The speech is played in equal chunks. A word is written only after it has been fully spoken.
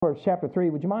Proverbs chapter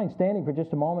 3. Would you mind standing for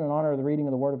just a moment in honor of the reading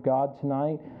of the Word of God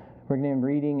tonight? We're going to be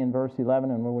reading in verse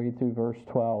 11 and we'll read through verse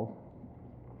 12.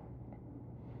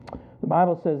 The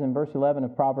Bible says in verse 11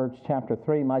 of Proverbs chapter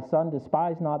 3, "My son,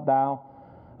 despise not the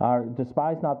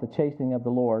chastening of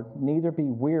the Lord, neither be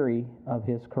weary of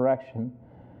his correction.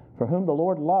 For whom the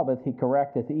Lord loveth, he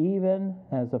correcteth, even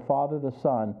as a father the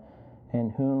son, in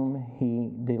whom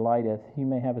he delighteth." You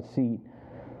may have a seat.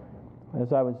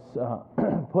 As I was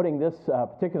putting this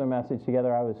particular message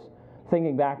together, I was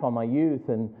thinking back on my youth,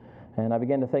 and I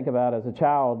began to think about as a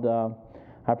child,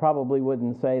 I probably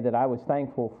wouldn't say that I was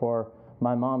thankful for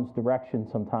my mom's direction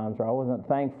sometimes, or I wasn't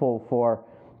thankful for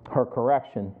her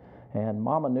correction. And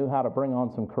Mama knew how to bring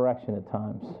on some correction at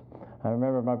times. I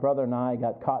remember my brother and I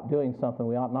got caught doing something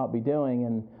we ought not be doing,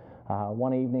 and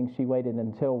one evening she waited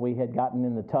until we had gotten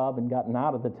in the tub and gotten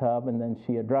out of the tub, and then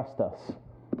she addressed us.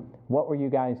 "What were you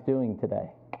guys doing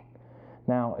today?"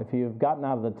 Now, if you've gotten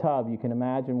out of the tub, you can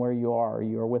imagine where you are.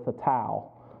 You're with a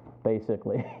towel,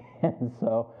 basically. And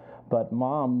so, but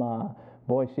Mom,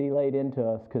 boy, she laid into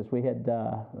us because we had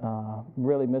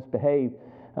really misbehaved.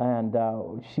 And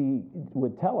she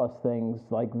would tell us things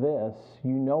like this: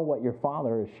 "You know what your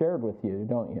father has shared with you,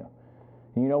 don't you?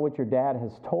 You know what your dad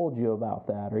has told you about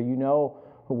that, or you know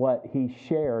what he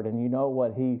shared, and you know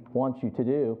what he wants you to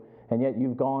do, and yet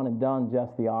you've gone and done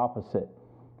just the opposite."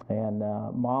 And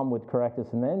Mom would correct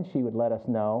us, and then she would let us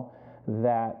know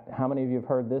that, how many of you have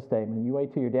heard this statement? "You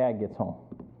wait till your dad gets home."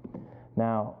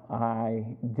 Now, I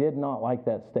did not like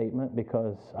that statement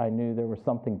because I knew there was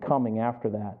something coming after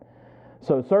that.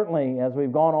 So certainly, as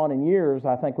we've gone on in years,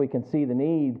 I think we can see the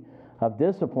need of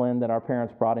discipline that our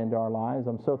parents brought into our lives.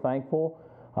 I'm so thankful.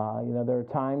 There are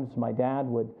times my dad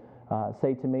would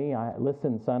say to me,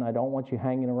 "Listen, son, I don't want you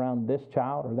hanging around this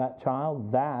child or that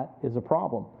child. That is a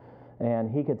problem."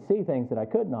 And he could see things that I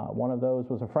could not. One of those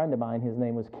was a friend of mine. His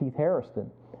name was Keith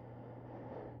Harrison.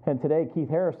 And today, Keith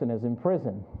Harrison is in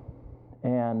prison.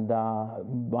 And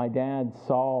my dad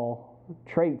saw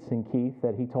traits in Keith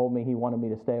that he told me he wanted me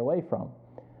to stay away from.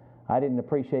 I didn't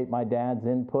appreciate my dad's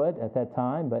input at that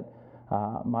time, but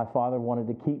my father wanted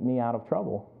to keep me out of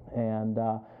trouble. And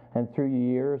through the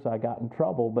years, I got in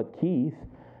trouble, but Keith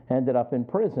ended up in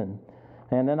prison.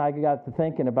 And then I got to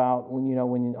thinking about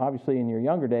when obviously in your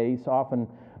younger days, often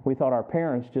we thought our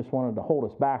parents just wanted to hold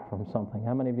us back from something.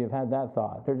 How many of you have had that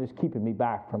thought? They're just keeping me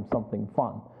back from something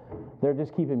fun. They're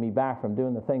just keeping me back from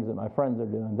doing the things that my friends are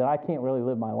doing, that I can't really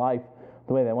live my life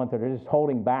the way they want to. They're just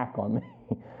holding back on me.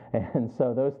 And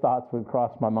so those thoughts would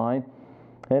cross my mind.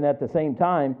 And at the same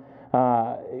time,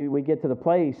 we get to the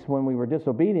place when we were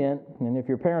disobedient, and if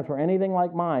your parents were anything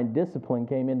like mine, discipline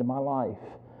came into my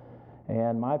life.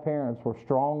 And my parents were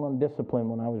strong on discipline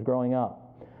when I was growing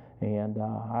up. And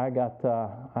I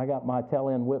got my tail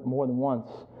end whipped more than once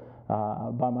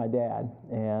by my dad.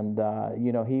 And,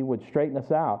 he would straighten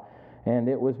us out. And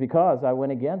it was because I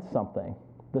went against something,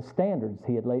 the standards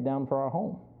he had laid down for our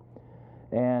home.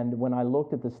 And when I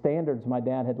looked at the standards my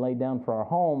dad had laid down for our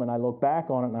home, and I looked back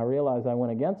on it and I realized I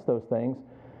went against those things,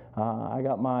 I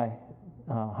got my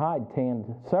hide tanned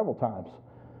several times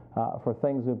for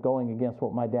things of going against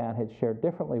what my dad had shared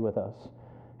differently with us.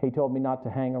 He told me not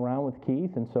to hang around with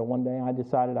Keith, and so one day I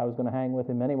decided I was going to hang with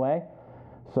him anyway.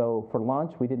 So for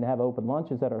lunch, we didn't have open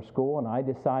lunches at our school, and I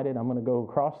decided I'm going to go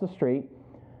across the street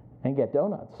and get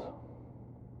donuts.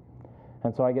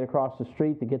 And so I get across the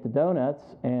street to get the donuts,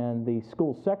 and the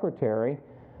school secretary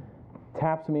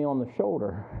taps me on the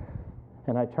shoulder.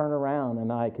 And I turn around,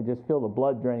 and I could just feel the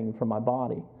blood draining from my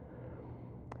body.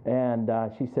 And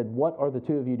she said, "What are the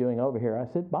two of you doing over here?" I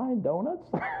said, "Buying donuts."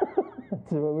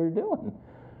 That's what we were doing.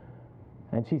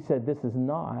 And she said, "This is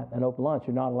not an open lunch.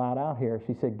 You're not allowed out here."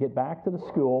 She said, "Get back to the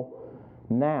school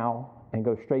now and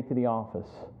go straight to the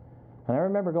office." And I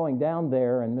remember going down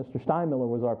there, and Mr. Steinmiller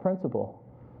was our principal.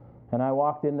 And I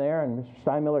walked in there, and Mr.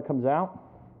 Steinmiller comes out.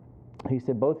 He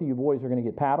said, "Both of you boys are going to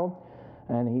get paddled."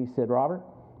 And he said, "Robert,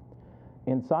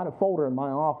 inside a folder in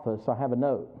my office, I have a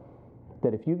note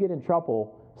that if you get in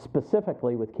trouble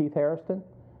specifically with Keith Harrison,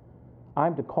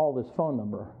 I'm to call this phone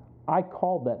number." I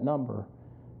called that number.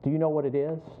 Do you know what it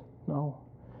is? No.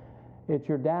 It's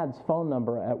your dad's phone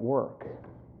number at work.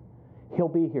 He'll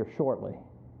be here shortly.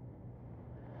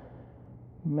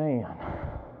 Man,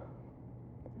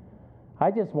 I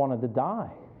just wanted to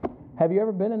die. Have you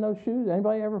ever been in those shoes?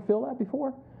 Anybody ever feel that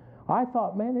before? I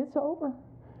thought, man, it's over.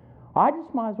 I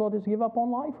just might as well just give up on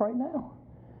life right now.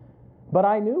 But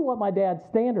I knew what my dad's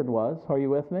standard was. Are you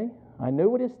with me? I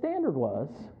knew what his standard was,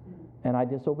 and I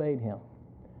disobeyed him.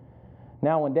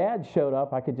 Now, when Dad showed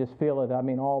up, I could just feel it. I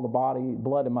mean, all the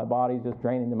blood in my body is just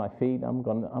draining to my feet.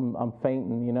 I'm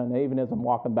fainting, you know, and even as I'm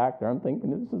walking back there, I'm thinking,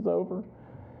 this is over.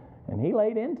 And he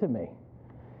laid into me.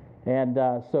 And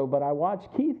but I watched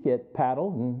Keith get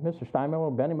paddled, and Mr.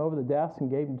 Steinmiller bent him over the desk and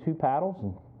gave him 2 paddles,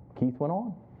 and Keith went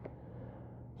on.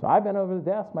 So I bent over the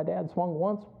desk. My dad swung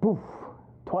once, poof,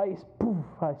 twice, poof.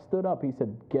 I stood up. He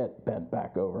said, get bent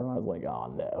back over. And I was like,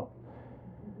 oh, no.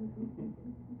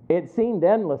 It seemed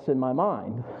endless in my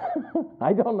mind.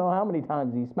 I don't know how many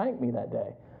times he spanked me that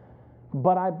day.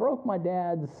 But I broke my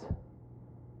dad's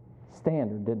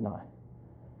standard, didn't I?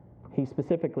 He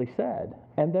specifically said,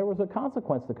 and there was a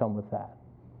consequence to come with that.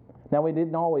 Now, we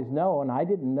didn't always know, and I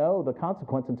didn't know the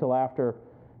consequence until after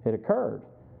it occurred.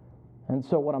 And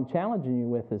so what I'm challenging you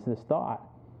with is this thought.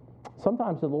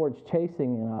 Sometimes the Lord's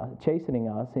chastening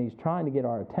us, and He's trying to get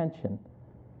our attention.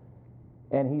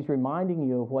 And He's reminding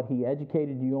you of what He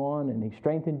educated you on, and He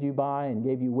strengthened you by, and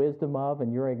gave you wisdom of,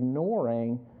 and you're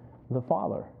ignoring the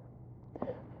Father.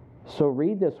 So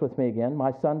read this with me again.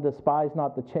 My son, despise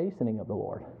not the chastening of the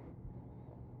Lord,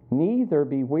 neither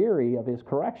be weary of His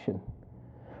correction.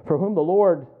 For whom the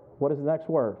Lord, what is the next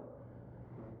word?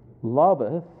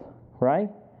 Loveth, right?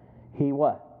 He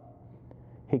what?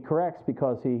 He corrects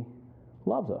because He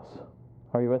loves us.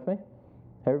 Are you with me?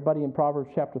 Everybody in Proverbs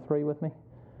chapter 3 with me?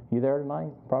 You there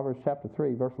tonight? Proverbs chapter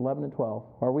 3, verse 11 and 12.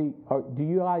 Do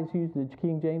you guys use the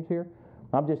King James here?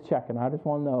 I'm just checking. I just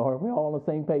want to know, are we all on the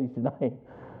same page tonight?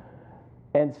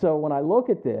 And so when I look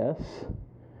at this,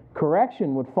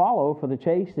 correction would follow for the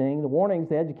chastening, the warnings,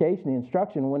 the education, the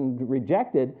instruction. When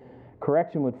rejected,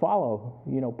 correction would follow.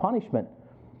 You know, punishment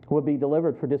would be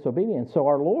delivered for disobedience. So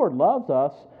our Lord loves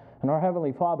us, and our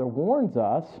Heavenly Father warns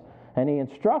us, and He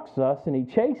instructs us, and He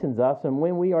chastens us. And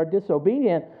when we are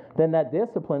disobedient, then that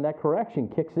discipline, that correction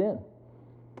kicks in.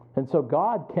 And so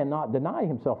God cannot deny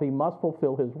Himself. He must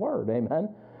fulfill His word. Amen?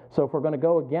 So if we're going to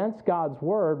go against God's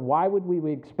word, why would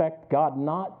we expect God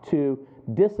not to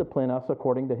discipline us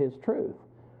according to His truth?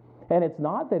 And it's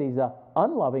not that He's an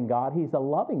unloving God. He's a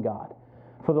loving God.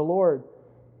 For the Lord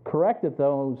correcteth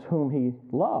those whom He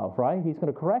loves, right? He's going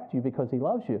to correct you because He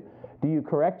loves you. Do you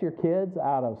correct your kids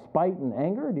out of spite and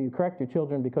anger? Or do you correct your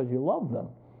children because you love them?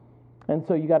 And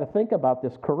so you got to think about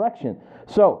this correction.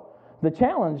 So the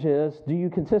challenge is, do you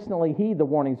consistently heed the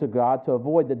warnings of God to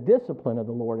avoid the discipline of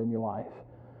the Lord in your life?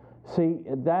 See,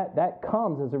 that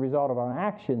comes as a result of our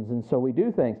actions, and so we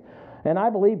do things. And I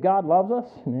believe God loves us,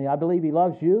 and I believe He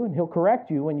loves you, and He'll correct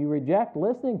you. When you reject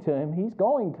listening to Him, He's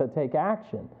going to take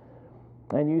action.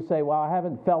 And you say, well, I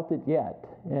haven't felt it yet.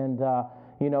 And,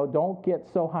 don't get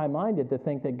so high-minded to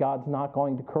think that God's not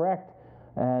going to correct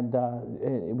and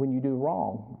when you do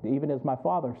wrong. Even as my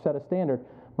Father set a standard,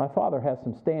 my Father has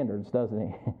some standards, doesn't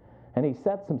He? And He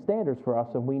sets some standards for us,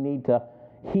 and we need to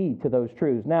heed to those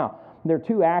truths. Now, there are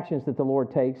 2 actions that the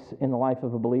Lord takes in the life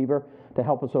of a believer to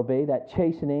help us obey, that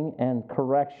chastening and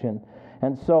correction.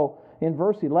 And so in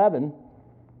verse 11,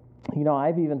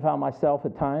 I've even found myself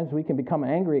at times, we can become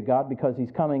angry at God because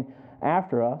He's coming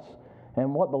after us.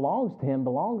 And what belongs to Him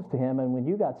belongs to Him. And when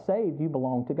you got saved, you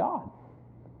belong to God.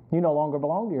 You no longer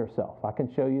belong to yourself. I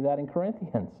can show you that in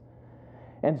Corinthians.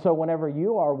 And so whenever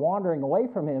you are wandering away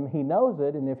from Him, He knows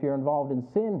it. And if you're involved in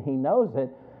sin, He knows it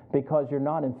because you're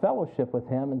not in fellowship with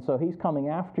Him. And so He's coming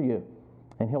after you.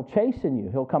 And He'll chasten you.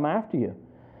 He'll come after you.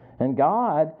 And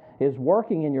God is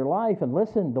working in your life. And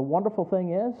listen, the wonderful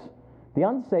thing is, the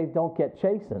unsaved don't get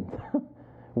chastened.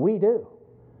 We do.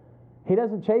 He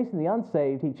doesn't chasten the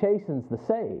unsaved. He chastens the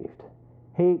saved.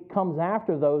 He comes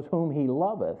after those whom He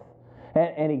loveth.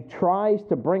 And He tries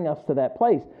to bring us to that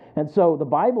place. And so the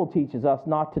Bible teaches us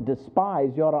not to despise.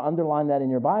 You ought to underline that in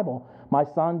your Bible. My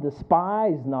son,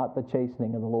 despise not the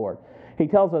chastening of the Lord. He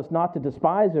tells us not to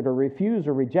despise it or refuse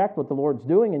or reject what the Lord's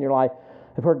doing in your life.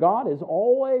 For God is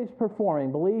always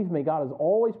performing, believe me, God is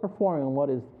always performing what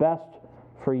is best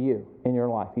for you in your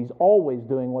life. He's always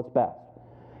doing what's best.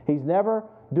 He's never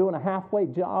doing a halfway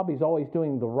job. He's always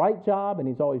doing the right job, and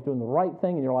He's always doing the right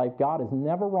thing in your life. God is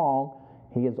never wrong.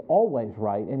 He is always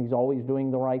right, and He's always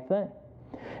doing the right thing.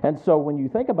 And so when you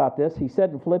think about this, He said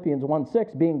in Philippians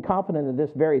 1:6, being confident of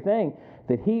this very thing,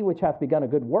 that He which hath begun a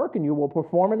good work in you will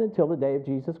perform it until the day of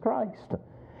Jesus Christ.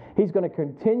 He's going to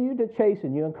continue to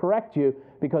chasten you and correct you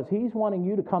because He's wanting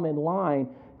you to come in line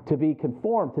to be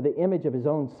conformed to the image of His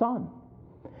own Son.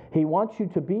 He wants you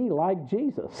to be like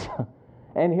Jesus.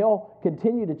 And He'll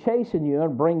continue to chasten you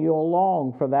and bring you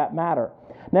along for that matter.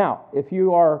 Now, if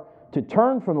you are to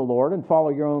turn from the Lord and follow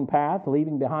your own path,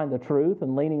 leaving behind the truth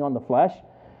and leaning on the flesh,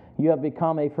 you have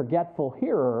become a forgetful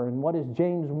hearer. And what does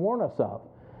James warn us of?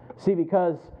 See,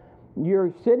 because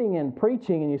you're sitting and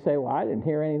preaching and you say, well, I didn't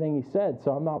hear anything he said,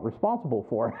 so I'm not responsible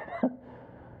for it.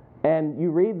 And you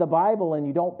read the Bible and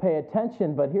you don't pay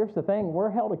attention, but here's the thing,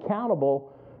 we're held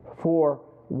accountable for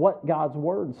what God's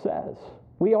Word says.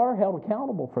 We are held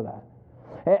accountable for that.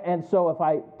 And so if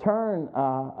I turn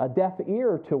a deaf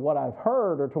ear to what I've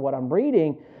heard or to what I'm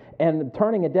reading, and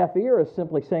turning a deaf ear is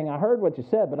simply saying, I heard what you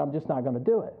said, but I'm just not going to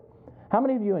do it. How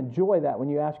many of you enjoy that when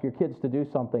you ask your kids to do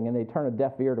something and they turn a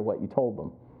deaf ear to what you told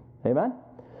them? Amen?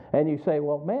 And you say,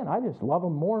 well, man, I just love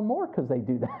them more and more because they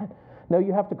do that. No,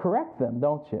 you have to correct them,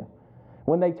 don't you?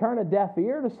 When they turn a deaf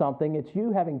ear to something, it's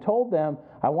you having told them,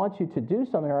 I want you to do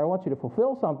something or I want you to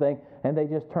fulfill something, and they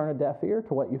just turn a deaf ear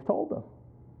to what you've told them.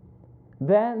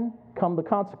 Then come the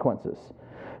consequences.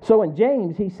 So in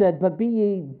James, he said, but be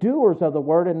ye doers of the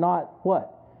word and not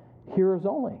what? Hearers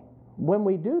only. When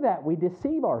we do that, we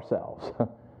deceive ourselves.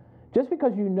 Just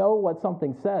because you know what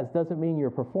something says doesn't mean you're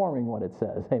performing what it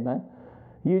says. Amen?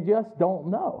 You just don't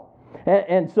know.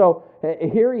 And so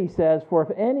here he says, for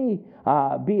if any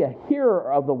be a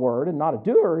hearer of the word and not a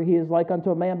doer, he is like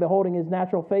unto a man beholding his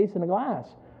natural face in a glass.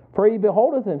 For he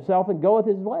beholdeth himself and goeth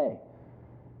his way.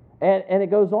 And it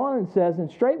goes on and says, and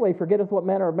straightway forgetteth what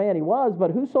manner of man he was,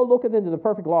 but whoso looketh into the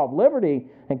perfect law of liberty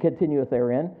and continueth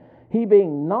therein, he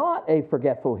being not a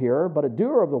forgetful hearer, but a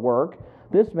doer of the work,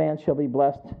 this man shall be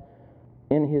blessed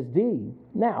in his deed.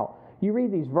 Now, you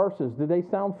read these verses, do they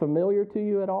sound familiar to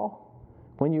you at all?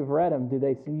 When you've read them,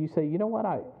 you say, you know what,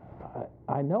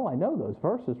 I know those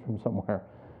verses from somewhere.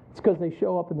 It's because they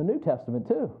show up in the New Testament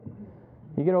too.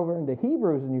 You get over into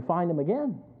Hebrews and you find them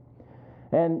again.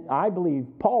 And I believe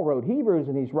Paul wrote Hebrews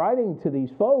and he's writing to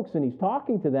these folks and he's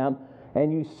talking to them,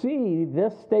 and you see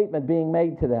this statement being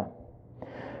made to them.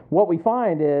 What we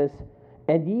find is,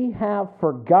 and ye have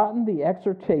forgotten the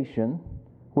exhortation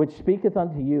which speaketh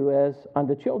unto you as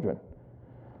unto children.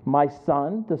 My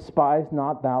son, despise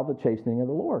not thou the chastening of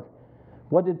the Lord.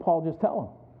 What did Paul just tell them?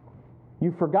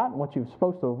 You've forgotten what you're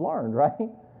supposed to have learned, right?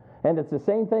 And it's the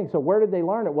same thing. So where did they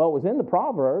learn it? Well, it was in the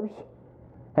Proverbs.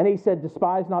 And he said,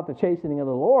 despise not the chastening of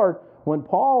the Lord. When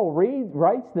Paul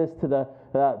writes this to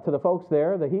the folks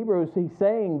there, the Hebrews, he's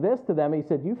saying this to them. He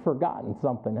said, you've forgotten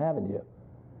something, haven't you?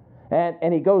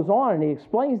 And he goes on and he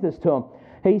explains this to them.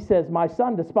 He says, my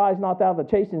son, despise not thou the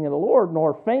chastening of the Lord,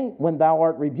 nor faint when thou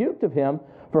art rebuked of him.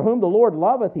 For whom the Lord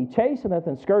loveth, he chasteneth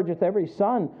and scourgeth every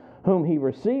son whom he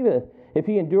receiveth. If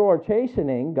he endure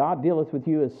chastening, God dealeth with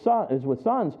you as with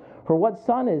sons. For what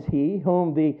son is he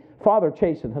whom the Father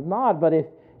chasteneth not? But if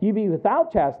ye be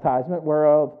without chastisement,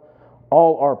 whereof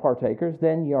all are partakers,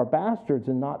 then ye are bastards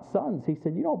and not sons. He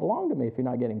said, you don't belong to me if you're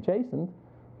not getting chastened.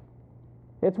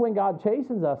 It's when God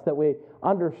chastens us that we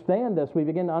understand this. We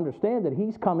begin to understand that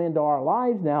he's come into our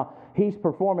lives now. He's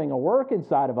performing a work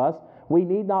inside of us. We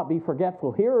need not be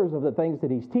forgetful hearers of the things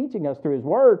that he's teaching us through his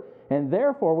word, and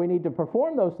therefore we need to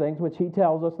perform those things which he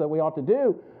tells us that we ought to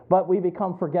do, but we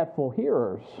become forgetful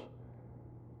hearers.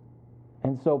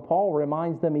 And so Paul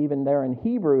reminds them even there in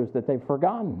Hebrews that they've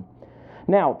forgotten.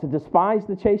 Now, to despise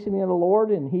the chastening of the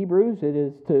Lord in Hebrews, it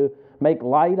is to make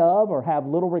light of or have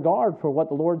little regard for what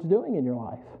the Lord's doing in your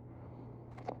life.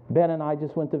 Ben and I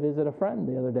just went to visit a friend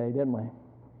the other day, didn't we?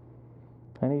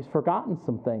 And he's forgotten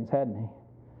some things, hadn't he?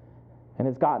 And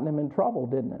it's gotten him in trouble,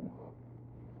 didn't it?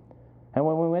 And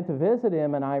when we went to visit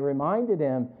him and I reminded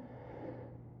him,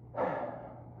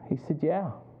 he said, yeah,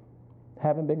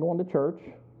 haven't been going to church,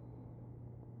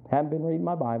 haven't been reading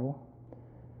my Bible,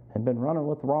 and been running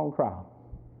with the wrong crowd.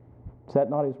 Is that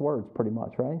not his words pretty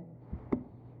much, right?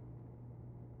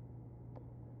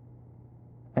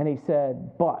 And he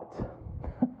said, but,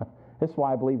 this is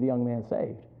why I believe the young man's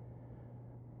saved.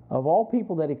 Of all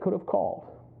people that he could have called,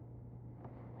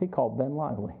 he called Ben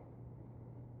Lively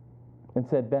and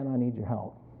said, Ben, I need your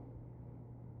help.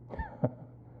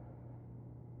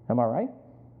 Am I right?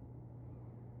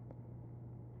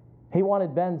 He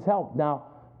wanted Ben's help. Now,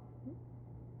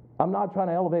 I'm not trying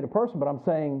to elevate a person, but I'm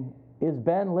saying, is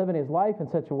Ben living his life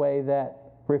in such a way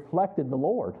that reflected the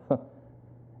Lord?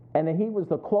 And that he was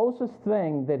the closest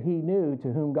thing that he knew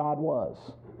to whom God was.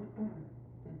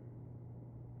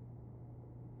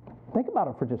 Think about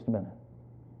it for just a minute.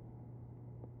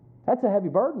 That's a heavy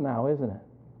burden now, isn't it?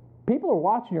 People are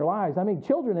watching your lives. I mean,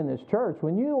 children in this church,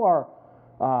 when you are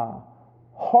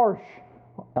harsh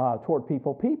toward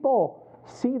people, people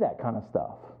see that kind of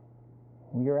stuff.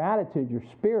 Your attitude, your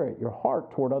spirit, your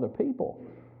heart toward other people.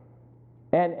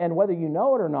 And whether you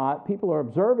know it or not, people are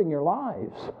observing your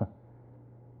lives.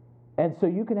 And so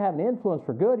you can have an influence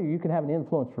for good or you can have an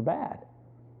influence for bad.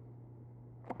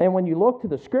 And when you look to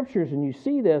the scriptures and you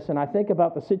see this, and I think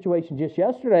about the situation just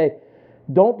yesterday,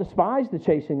 don't despise the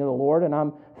chastening of the Lord, and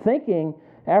I'm thinking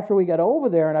after we got over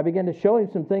there and I began to show him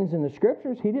some things in the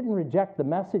Scriptures, he didn't reject the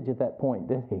message at that point,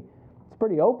 did he? He's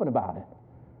pretty open about it.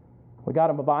 We got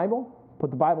him a Bible, put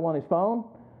the Bible on his phone,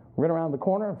 went around the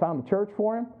corner and found a church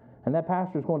for him, and that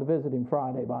pastor's going to visit him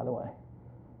Friday, by the way.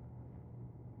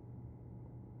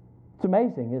 It's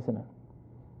amazing, isn't it?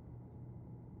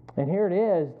 And here it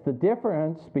is, the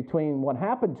difference between what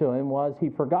happened to him was he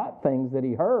forgot things that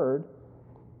he heard.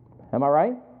 Am I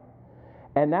right?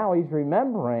 And now he's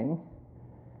remembering,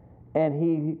 and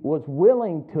he was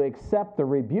willing to accept the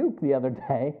rebuke the other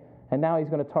day, and now he's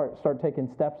going to start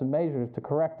taking steps and measures to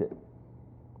correct it.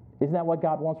 Isn't that what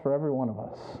God wants for every one of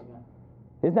us?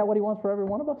 Isn't that what he wants for every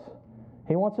one of us?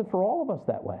 He wants it for all of us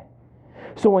that way.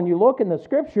 So when you look in the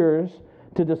Scriptures,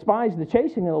 to despise the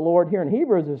chastening of the Lord here in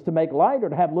Hebrews is to make light or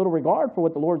to have little regard for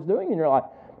what the Lord's doing in your life.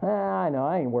 I know,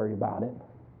 I ain't worried about it.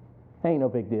 Ain't no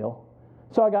big deal.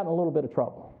 So I got in a little bit of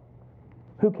trouble.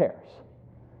 Who cares?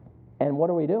 And what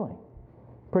are we doing?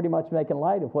 Pretty much making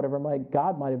light of whatever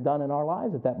God might have done in our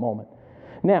lives at that moment.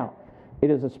 Now, it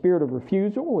is a spirit of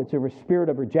refusal. It's a spirit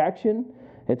of rejection.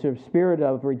 It's a spirit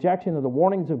of rejection of the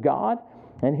warnings of God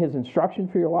and his instruction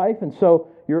for your life. And so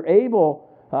you're able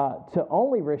to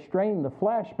only restrain the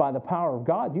flesh by the power of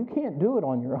God. You can't do it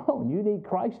on your own. You need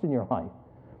Christ in your life.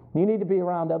 You need to be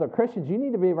around other Christians. You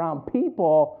need to be around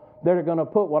people that are going to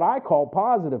put what I call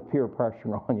positive peer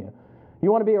pressure on you.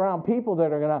 You want to be around people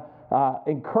that are going to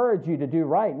encourage you to do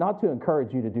right, not to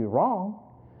encourage you to do wrong.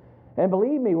 And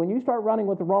believe me, when you start running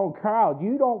with the wrong crowd,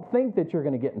 you don't think that you're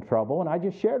going to get in trouble. And I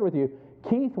just shared with you,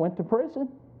 Keith went to prison.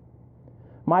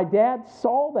 My dad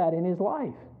saw that in his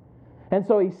life. And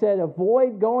so he said,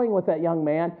 avoid going with that young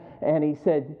man. And he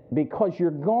said, because you're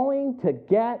going to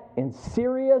get in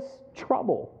serious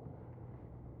trouble.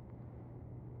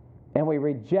 And we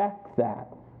reject that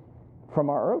from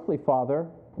our earthly father.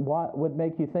 What would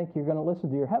make you think you're going to listen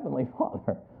to your heavenly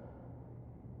Father?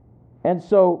 And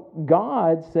so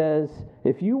God says,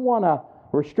 if you want to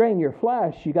restrain your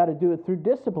flesh, you got to do it through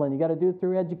discipline. You got to do it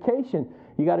through education.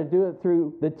 You got to do it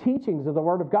through the teachings of the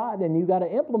Word of God, and you got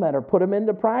to implement or put them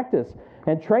into practice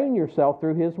and train yourself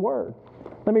through His Word.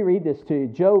 Let me read this to you.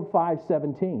 Job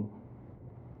 5:17.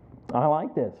 I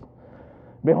like this.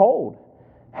 Behold,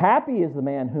 happy is the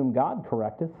man whom God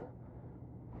correcteth.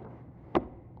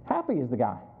 Happy is the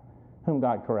guy whom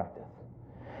God correcteth.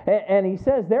 And he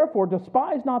says, therefore,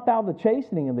 despise not thou the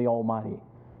chastening of the Almighty.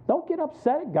 Don't get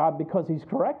upset at God because He's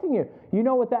correcting you. You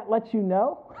know what that lets you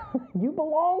know? You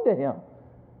belong to Him.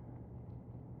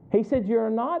 He said, you're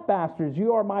not bastards.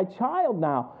 You are my child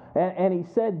now. And He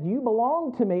said, you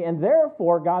belong to me. And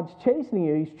therefore, God's chastening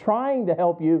you. He's trying to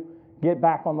help you get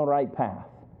back on the right path.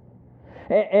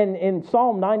 And in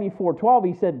Psalm 94:12,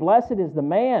 He said, blessed is the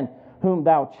man whom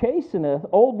thou chasteneth,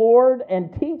 O Lord,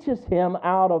 and teachest him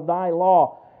out of thy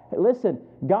law. Listen,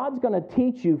 God's going to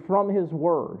teach you from His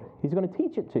Word. He's going to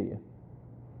teach it to you.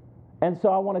 And so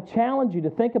I want to challenge you to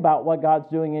think about what God's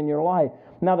doing in your life.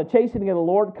 Now, the chastening of the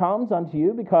Lord comes unto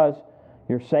you because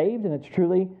you're saved, and it's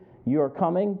truly you are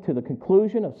coming to the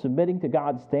conclusion of submitting to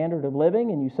God's standard of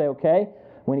living, and you say, okay,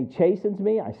 when He chastens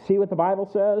me, I see what the Bible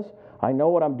says, I know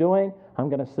what I'm doing, I'm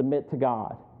going to submit to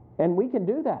God. And we can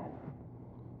do that.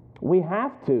 We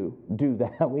have to do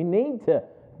that. We need to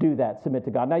do that, submit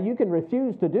to God. Now, you can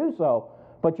refuse to do so,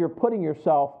 but you're putting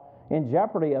yourself in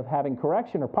jeopardy of having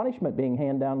correction or punishment being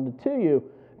handed down to you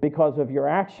because of your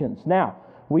actions. Now,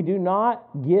 we do not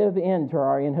give in to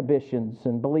our inhibitions,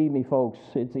 and believe me, folks,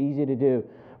 it's easy to do.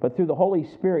 But through the Holy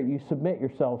Spirit, you submit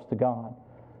yourselves to God.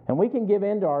 And we can give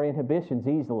in to our inhibitions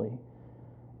easily.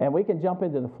 And we can jump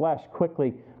into the flesh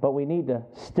quickly, but we need to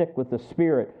stick with the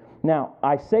Spirit. Now,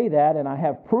 I say that, and I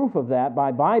have proof of that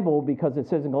by Bible, because it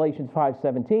says in Galatians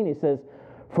 5:17, it says,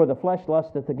 for the flesh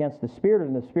lusteth against the Spirit,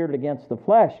 and the Spirit against the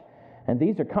flesh. And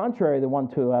these are contrary the one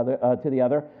to the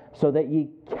other, so that ye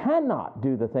cannot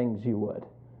do the things you would.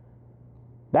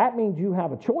 That means you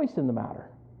have a choice in the matter.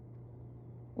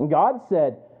 And God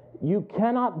said, you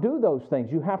cannot do those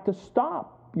things. You have to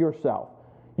stop yourself.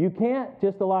 You can't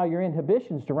just allow your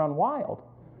inhibitions to run wild.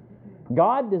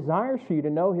 God desires for you to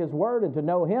know His Word and to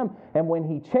know Him. And when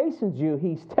He chastens you,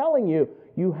 He's telling you,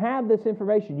 you have this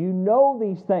information. You know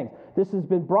these things. This has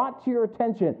been brought to your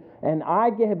attention. And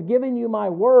I have given you my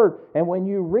Word. And when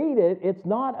you read it, it's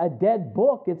not a dead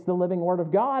book. It's the living Word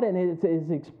of God. And it is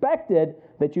expected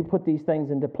that you put these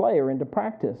things into play or into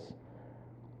practice.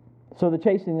 So the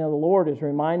chastening of the Lord is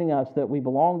reminding us that we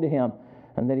belong to Him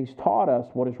and that He's taught us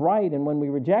what is right. And when we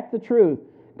reject the truth,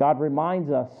 God reminds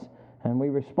us, and we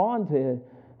respond to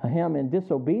Him in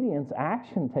disobedience,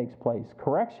 action takes place.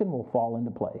 Correction will fall into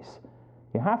place.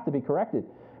 You have to be corrected.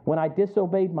 When I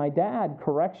disobeyed my dad,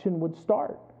 correction would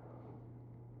start.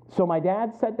 So my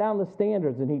dad set down the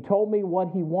standards, and he told me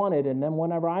what he wanted, and then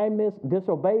whenever I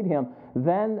disobeyed him,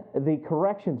 then the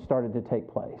correction started to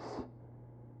take place.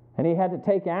 And he had to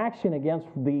take action against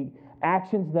the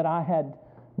actions that I had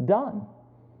done.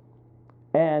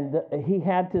 And he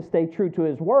had to stay true to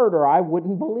his word, or I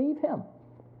wouldn't believe him.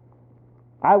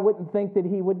 I wouldn't think that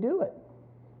he would do it.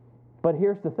 But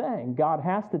here's the thing, God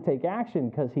has to take action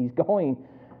because he's going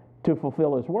to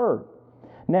fulfill his word.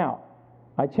 Now,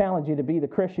 I challenge you to be the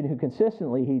Christian who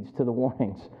consistently heeds to the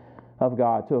warnings of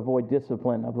God to avoid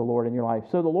discipline of the Lord in your life.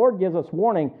 So the Lord gives us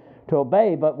warning to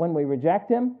obey, but when we reject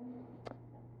him,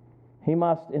 he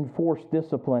must enforce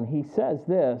discipline. He says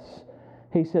this,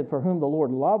 he said, for whom the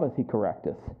Lord loveth, he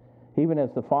correcteth, even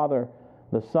as the Father,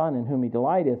 the Son, in whom he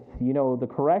delighteth. You know, the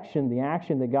correction, the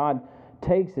action that God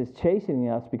takes is chastening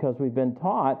us because we've been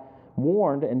taught,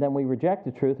 warned, and then we reject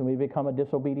the truth and we become a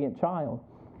disobedient child.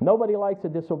 Nobody likes a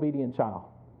disobedient child.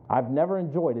 I've never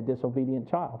enjoyed a disobedient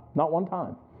child, not one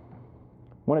time.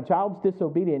 When a child's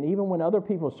disobedient, even when other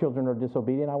people's children are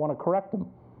disobedient, I want to correct them.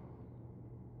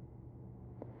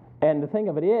 And the thing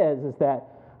of it is that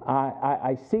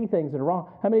I see things that are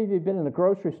wrong. How many of you have been in a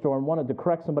grocery store and wanted to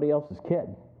correct somebody else's kid?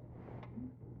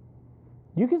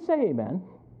 You can say amen.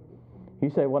 You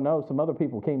say, well, no, some other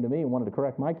people came to me and wanted to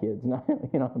correct my kids. No,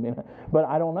 you know, I mean, but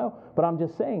I don't know. But I'm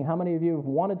just saying, how many of you have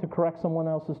wanted to correct someone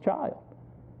else's child?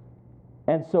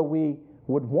 And so we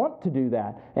would want to do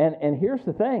that. And here's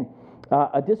the thing.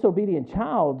 A disobedient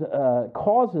child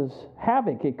causes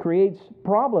havoc. It creates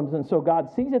problems, and so God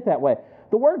sees it that way.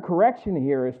 The word correction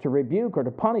here is to rebuke or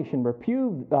to punish and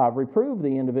reprove the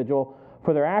individual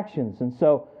for their actions. And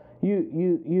so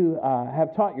you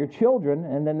have taught your children,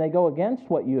 and then they go against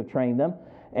what you have trained them,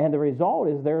 and the result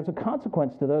is there's a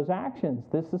consequence to those actions.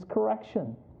 This is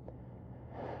correction.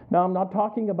 Now, I'm not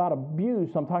talking about abuse.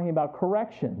 I'm talking about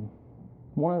correction.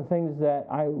 One of the things that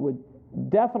I would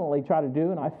definitely try to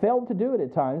do, and I failed to do it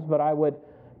at times, but I would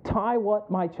tie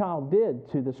what my child did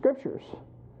to the Scriptures.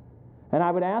 And I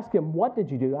would ask him, what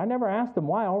did you do? I never asked them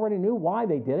why. I already knew why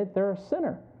they did it. They're a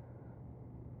sinner.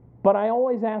 But I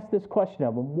always ask this question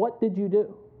of them, what did you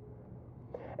do?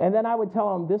 And then I would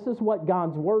tell them, this is what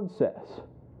God's Word says.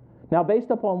 Now, based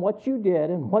upon what you did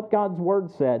and what God's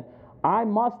Word said, I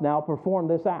must now perform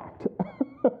this act.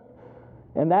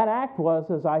 And that act was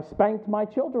as I spanked my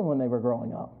children when they were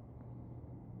growing up.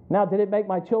 Now, did it make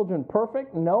my children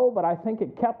perfect? No, but I think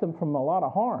it kept them from a lot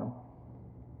of harm.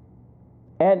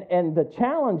 And the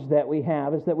challenge that we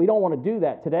have is that we don't want to do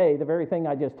that today. The very thing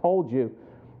I just told you,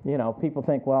 you know, people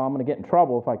think, well, I'm going to get in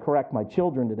trouble if I correct my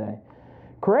children today.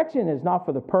 Correction is not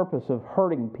for the purpose of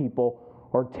hurting people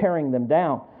or tearing them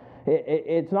down.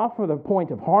 It's not for the point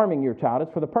of harming your child.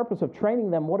 It's for the purpose of training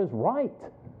them what is right.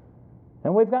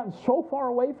 And we've gotten so far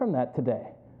away from that today.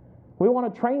 We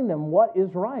want to train them what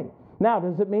is right. Now,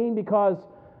 does it mean because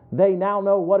they now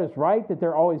know what is right that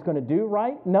they're always going to do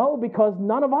right? No, because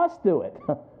none of us do it.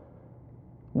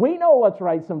 We know what's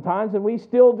right sometimes, and we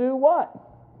still do what?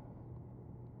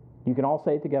 You can all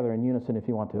say it together in unison if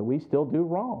you want to. We still do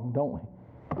wrong, don't we?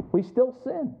 We still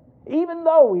sin, even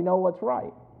though we know what's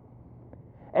right.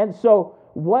 And so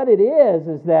what it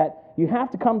is that you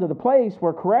have to come to the place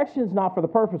where correction is not for the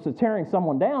purpose of tearing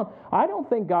someone down. I don't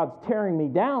think God's tearing me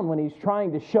down when he's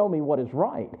trying to show me what is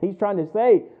right. He's trying to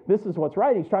say, this is what's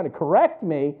right. He's trying to correct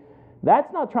me.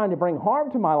 That's not trying to bring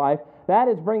harm to my life. That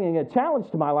is bringing a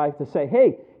challenge to my life to say,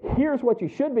 hey, here's what you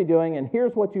should be doing, and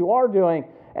here's what you are doing,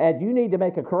 and you need to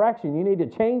make a correction. You need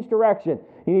to change direction.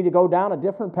 You need to go down a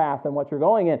different path than what you're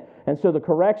going in. And so the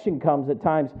correction comes at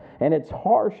times, and it's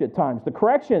harsh at times. The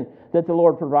correction that the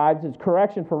Lord provides is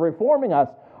correction for reforming us,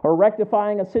 or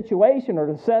rectifying a situation, or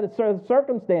to set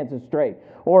circumstances straight,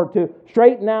 or to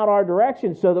straighten out our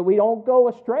direction so that we don't go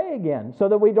astray again, so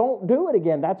that we don't do it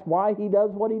again. That's why he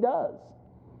does what he does.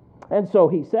 And so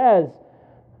he says,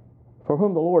 for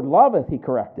whom the Lord loveth, he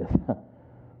correcteth.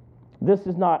 This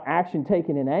is not action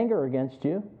taken in anger against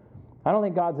you. I don't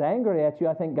think God's angry at you.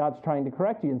 I think God's trying to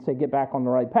correct you and say, get back on the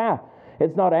right path.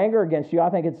 It's not anger against you. I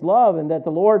think it's love, and that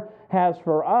the Lord has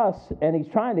for us, and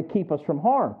he's trying to keep us from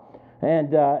harm,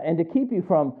 and to keep you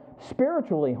from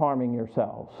spiritually harming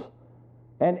yourselves.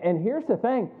 And here's the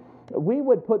thing. We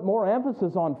would put more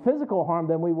emphasis on physical harm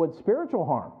than we would spiritual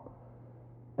harm.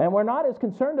 And we're not as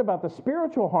concerned about the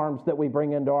spiritual harms that we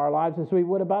bring into our lives as we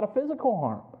would about a physical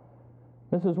harm.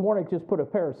 Mrs. Warnick just put a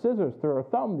pair of scissors through her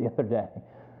thumb the other day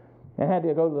and had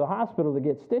to go to the hospital to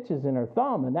get stitches in her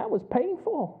thumb, and that was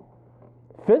painful.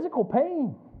 Physical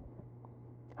pain.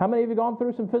 How many of you have gone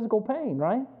through some physical pain,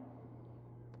 right?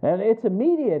 And it's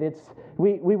immediate.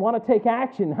 We want to take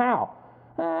action. How?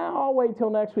 I'll wait till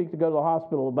next week to go to the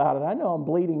hospital about it. I know I'm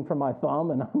bleeding from my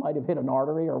thumb and I might have hit an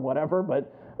artery or whatever,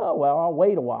 but oh well, I'll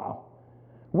wait a while.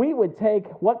 We would take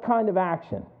what kind of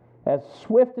action? As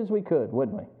swift as we could,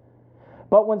 wouldn't we?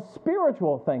 But when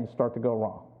spiritual things start to go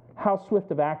wrong, how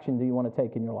swift of action do you want to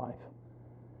take in your life?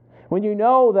 When you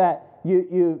know that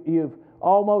you've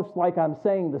almost, like I'm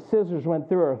saying, the scissors went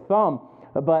through her thumb,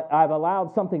 but I've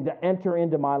allowed something to enter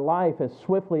into my life as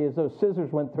swiftly as those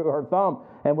scissors went through her thumb,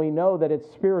 and we know that it's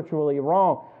spiritually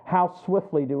wrong, how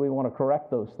swiftly do we want to correct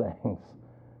those things?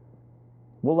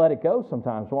 We'll let it go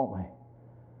sometimes, won't we?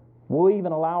 We'll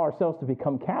even allow ourselves to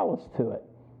become callous to it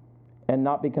and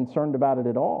not be concerned about it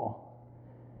at all.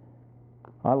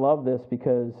 I love this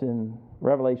because in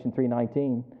Revelation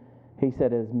 3:19, he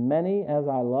said, as many as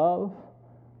I love,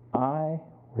 I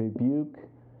rebuke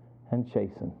and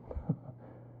chasten.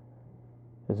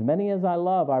 As many as I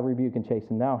love, I rebuke and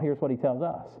chasten. Now, here's what he tells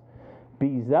us.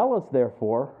 Be zealous,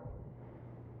 therefore,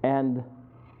 and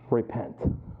repent.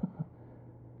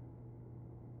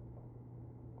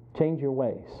 Change your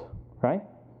ways, right?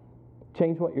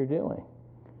 Change what you're doing.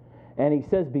 And he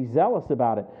says, be zealous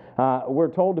about it.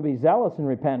 We're told to be zealous and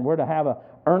repent. We're to have an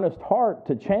earnest heart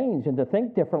to change and to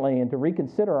think differently and to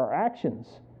reconsider our actions.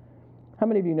 How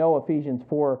many of you know Ephesians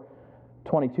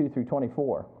 4:22 through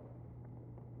 24?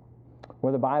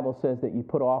 Where the Bible says that you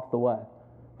put off the what?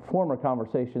 Former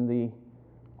conversation, the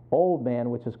old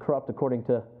man, which is corrupt according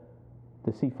to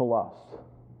deceitful lust.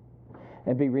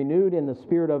 And be renewed in the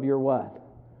spirit of your what?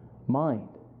 Mind.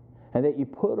 And that you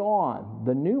put on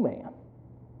the new man,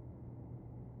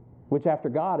 which after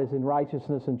God is in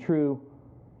righteousness and true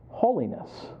holiness.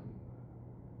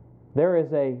 There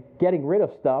is a getting rid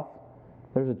of stuff,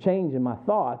 there's a change in my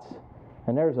thoughts,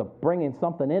 and there's a bringing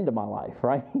something into my life,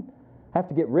 right? I have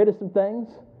to get rid of some things,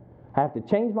 I have to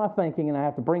change my thinking, and I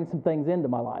have to bring some things into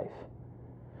my life.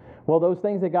 Well, those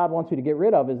things that God wants you to get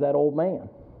rid of is that old man.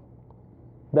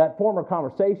 That former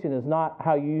conversation is not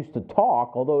how you used to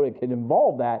talk, although it could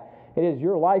involve that. It is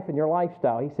your life and your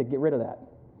lifestyle. He said, get rid of that.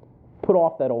 Put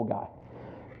off that old guy.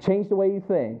 Change the way you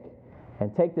think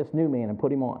and take this new man and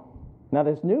put him on. Now,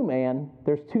 this new man,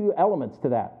 there's two elements to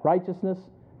that, righteousness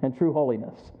and true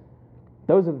holiness.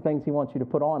 Those are the things he wants you to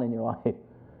put on in your life.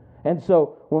 And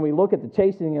so when we look at the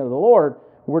chastening of the Lord,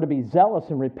 we're to be zealous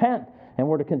and repent, and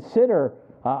we're to consider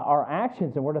our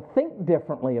actions, and we're to think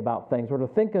differently about things. We're to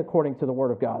think according to the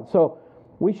Word of God. So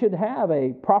we should have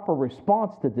a proper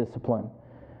response to discipline.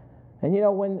 And you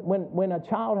know, when a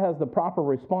child has the proper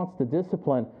response to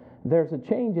discipline, there's a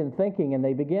change in thinking, and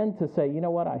they begin to say, you know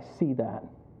what, I see that.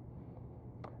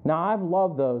 Now, I've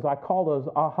loved those. I call those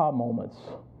aha moments.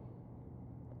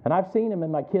 And I've seen them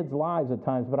in my kids' lives at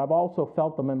times, but I've also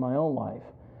felt them in my own life.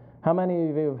 How many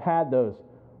of you have had those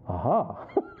aha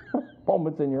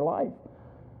moments in your life?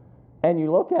 And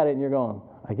you look at it and you're going,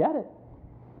 I get it.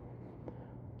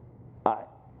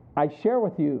 I share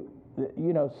with you,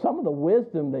 you know, some of the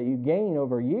wisdom that you gain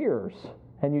over years,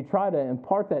 and you try to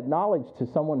impart that knowledge to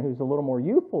someone who's a little more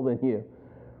youthful than you.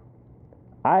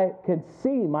 I could see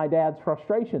my dad's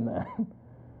frustration then.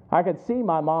 I could see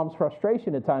my mom's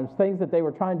frustration at times, things that they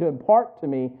were trying to impart to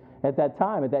me at that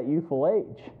time, at that youthful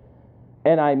age.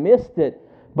 And I missed it.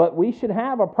 But we should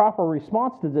have a proper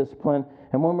response to discipline.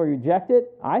 And when we reject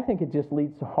it, I think it just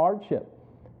leads to hardship,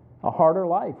 a harder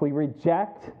life. We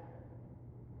reject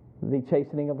the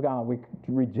chastening of God. We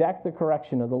reject the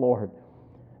correction of the Lord.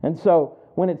 And so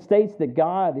when it states that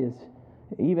God is,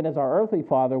 even as our earthly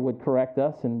Father would correct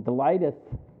us, and delighteth,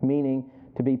 meaning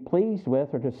to be pleased with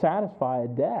or to satisfy a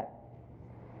debt.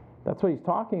 That's what he's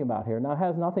talking about here. Now, it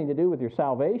has nothing to do with your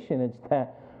salvation. It's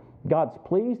that God's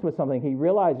pleased with something. He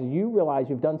realizes, you realize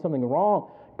you've done something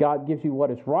wrong. God gives you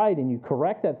what is right, and you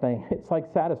correct that thing. It's like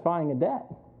satisfying a debt.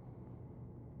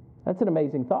 That's an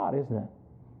amazing thought, isn't it?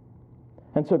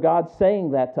 And so God's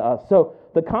saying that to us. So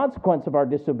the consequence of our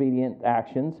disobedient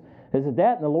actions is a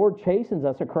debt, and the Lord chastens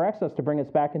us or corrects us to bring us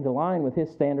back into line with his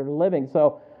standard of living.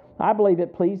 So I believe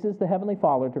it pleases the Heavenly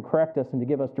Father to correct us and to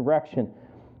give us direction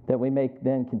that we may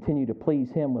then continue to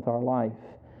please him with our life.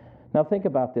 Now think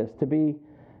about this. To be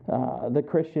the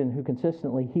Christian who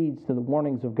consistently heeds to the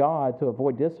warnings of God to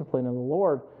avoid discipline of the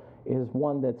Lord is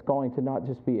one that's going to not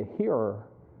just be a hearer,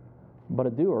 but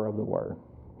a doer of the word.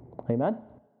 Amen?